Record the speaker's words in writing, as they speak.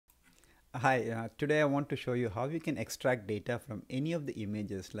Hi, today I want to show you how you can extract data from any of the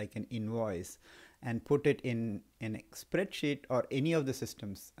images like an invoice and put it in a spreadsheet or any of the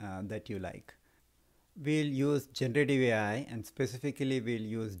systems that you like. We'll use generative AI and specifically we'll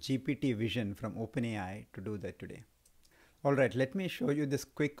use GPT vision from OpenAI to do that today. All right, let me show you this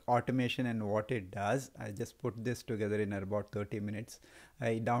quick automation and what it does. I just put this together in about 30 minutes.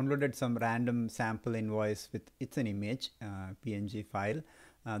 I downloaded some random sample invoice with it's an image, PNG file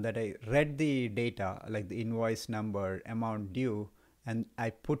that I read the data like the invoice number, amount due, and I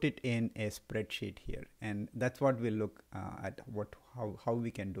put it in a spreadsheet here. And that's what we'll look at how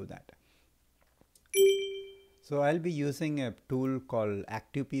we can do that. So I'll be using a tool called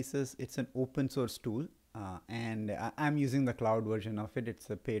Active Pieces. It's an open source tool, and I'm using the cloud version of it.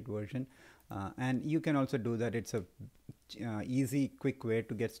 It's a paid version, and you can also do that. It's a easy, quick way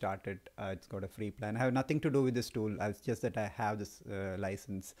to get started. It's got a free plan. I have nothing to do with this tool. It's just that I have this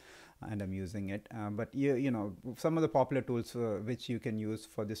license and I'm using it. But you know, some of the popular tools which you can use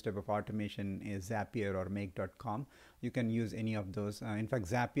for this type of automation is Zapier or Make.com. You can use any of those. In fact,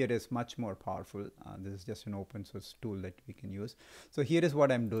 Zapier is much more powerful. This is just an open source tool that we can use. So here is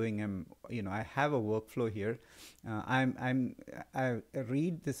what I'm doing. I have a workflow here. I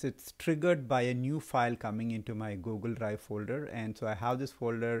read this. It's triggered by a new file coming into my Google Drive folder, and so I have this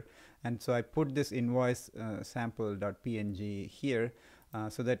folder, and so I put this invoice sample.png here.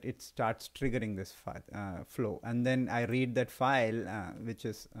 So that it starts triggering this flow, and then I read that file, which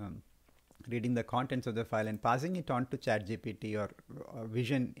is reading the contents of the file and passing it on to ChatGPT or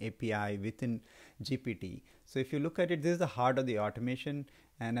Vision API within GPT. So if you look at it, this is the heart of the automation,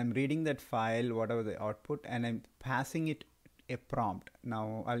 and I'm reading that file, whatever the output, and I'm passing it a prompt.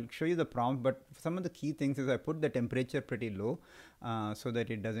 Now I'll show you the prompt, but some of the key things is I put the temperature pretty low so that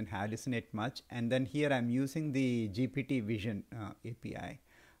it doesn't hallucinate much, and then here I'm using the GPT Vision API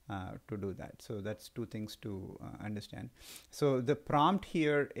to do that. So that's two things to understand. So the prompt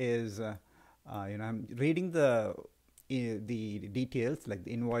here is I'm reading the details like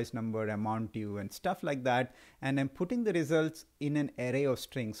the invoice number, amount due, and stuff like that, and I'm putting the results in an array of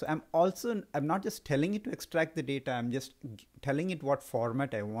strings. So I'm not just telling it to extract the data, I'm just telling it what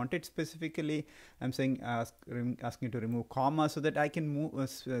format I want it specifically. I'm saying asking it to remove comma so that I can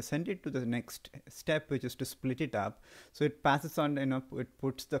send it to the next step, which is to split it up. So it passes on, it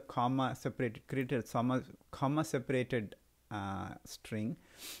puts the comma separated, created comma separated string,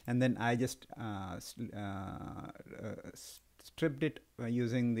 and then I just stripped it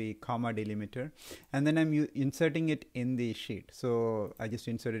using the comma delimiter, and then I'm inserting it in the sheet. So I just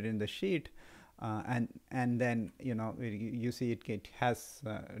insert it in the sheet, and then you see it has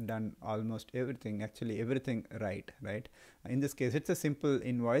done almost everything, actually everything right. In this case it's a simple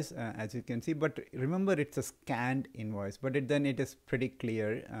invoice, as you can see, but remember it's a scanned invoice, but then it is pretty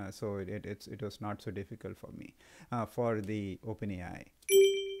clear, so it was not so difficult for me for the OpenAI.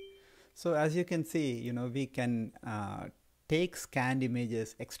 So as you can see, we can take scanned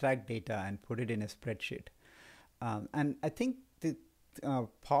images, extract data, and put it in a spreadsheet. And I think the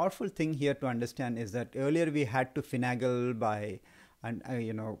powerful thing here to understand is that earlier we had to finagle by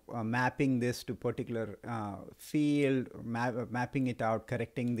mapping this to particular field, mapping it out,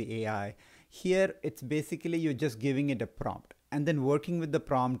 correcting the AI. Here it's basically you're just giving it a prompt and then working with the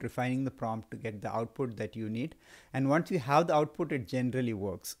prompt, refining the prompt to get the output that you need. And once you have the output, it generally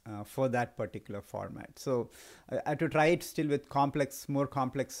works for that particular format. So I had to try it still with more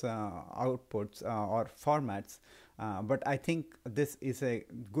complex outputs or formats. But I think this is a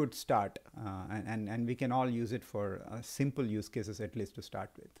good start, and we can all use it for simple use cases, at least to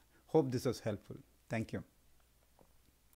start with. Hope this was helpful. Thank you.